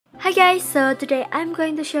Hi guys, so today I'm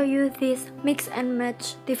going to show you these mix and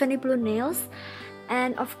match Tiffany blue nails.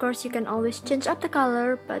 And of course you can always change up the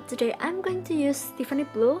color, but today I'm going to use Tiffany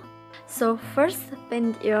blue. So first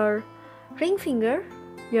paint your ring finger,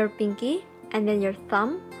 your pinky, and then your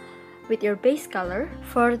thumb with your base color.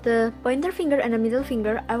 For the pointer finger and the middle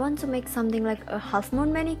finger, I want to make something like a half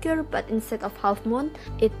moon manicure, but instead of half moon,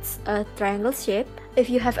 it's a triangle shape. If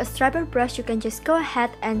you have a striper brush, you can just go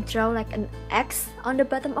ahead and draw like an X on the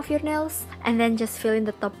bottom of your nails, and then just fill in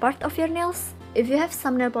the top part of your nails. If you have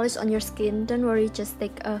some nail polish on your skin, don't worry, just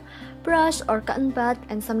take a brush or cotton bud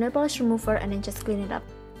and some nail polish remover and then just clean it up.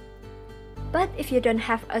 But if you don't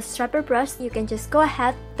have a striper brush, you can just go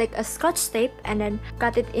ahead, take a scotch tape and then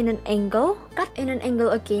cut it in an angle. Cut in an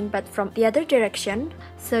angle again, but from the other direction.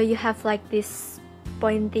 So you have like this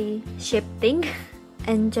pointy shaped thing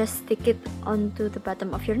and just stick it onto the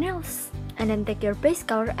bottom of your nails. And then take your base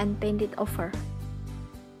color and paint it over.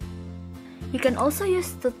 You can also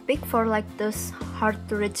use toothpick for like those hard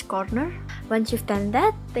to reach corner. Once you've done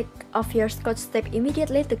that, take off your scotch tape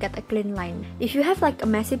immediately to get a clean line. If you have like a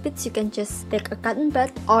messy bits, you can just take a cotton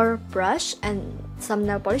bud or brush and some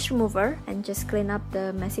nail polish remover and just clean up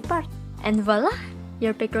the messy part. And voila!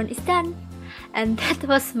 Your background is done! And that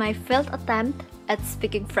was my failed attempt at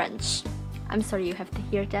speaking French. I'm sorry you have to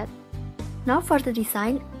hear that. Now for the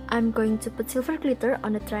design, I'm going to put silver glitter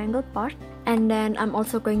on the triangle part, and then I'm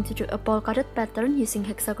also going to do a polka-dot pattern using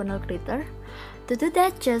hexagonal glitter. To do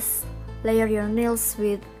that, just layer your nails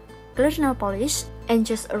with glitter nail polish and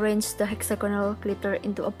just arrange the hexagonal glitter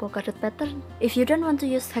into a polka-dot pattern. If you don't want to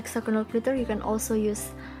use hexagonal glitter, you can also use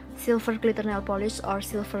silver glitter nail polish or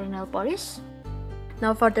silver nail polish.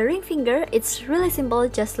 Now for the ring finger, it's really simple,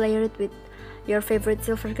 just layer it with your favorite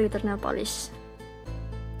silver glitter nail polish.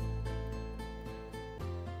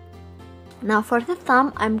 Now for the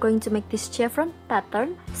thumb, I'm going to make this chevron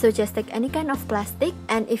pattern. So just take any kind of plastic,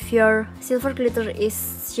 and if your silver glitter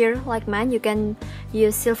is sheer like mine, you can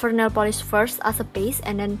use silver nail polish first as a base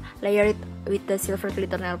and then layer it with the silver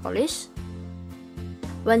glitter nail polish.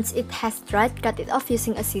 Once it has dried, cut it off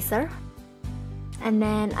using a scissor. And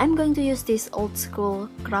then I'm going to use this old school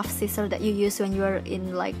craft scissor that you use when you are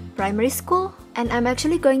in like primary school. And I'm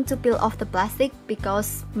actually going to peel off the plastic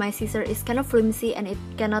because my scissor is kind of flimsy and it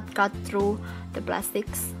cannot cut through the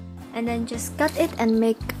plastics. And then just cut it and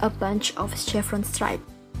make a bunch of chevron stripes.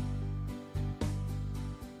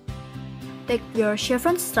 Take your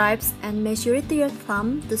chevron stripes and measure it to your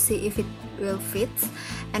thumb to see if it will fit,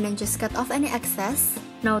 and then just cut off any excess.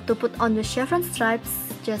 Now to put on the chevron stripes,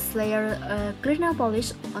 just layer a clear nail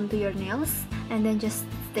polish onto your nails and then just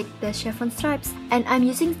stick the chevron stripes. And I'm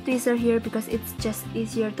using tweezer here because it's just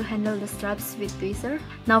easier to handle the stripes with tweezer.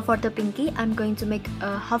 Now for the pinky, I'm going to make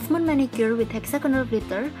a half moon manicure with hexagonal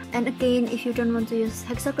glitter. And again, if you don't want to use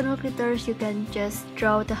hexagonal glitters, you can just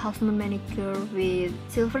draw the half moon manicure with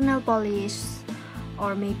silver nail polish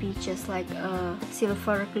or maybe just like a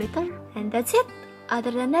silver glitter. And that's it.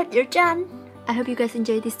 Other than that, you're done. I hope you guys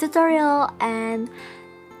enjoyed this tutorial, and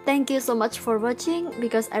thank you so much for watching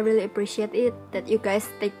because I really appreciate it that you guys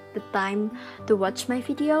take the time to watch my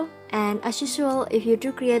video. And as usual, if you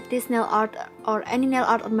do create this nail art or any nail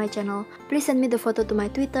art on my channel, please send me the photo to my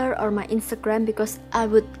Twitter or my Instagram because I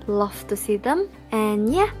would love to see them.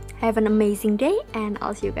 And yeah, have an amazing day and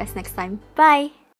I'll see you guys next time. Bye!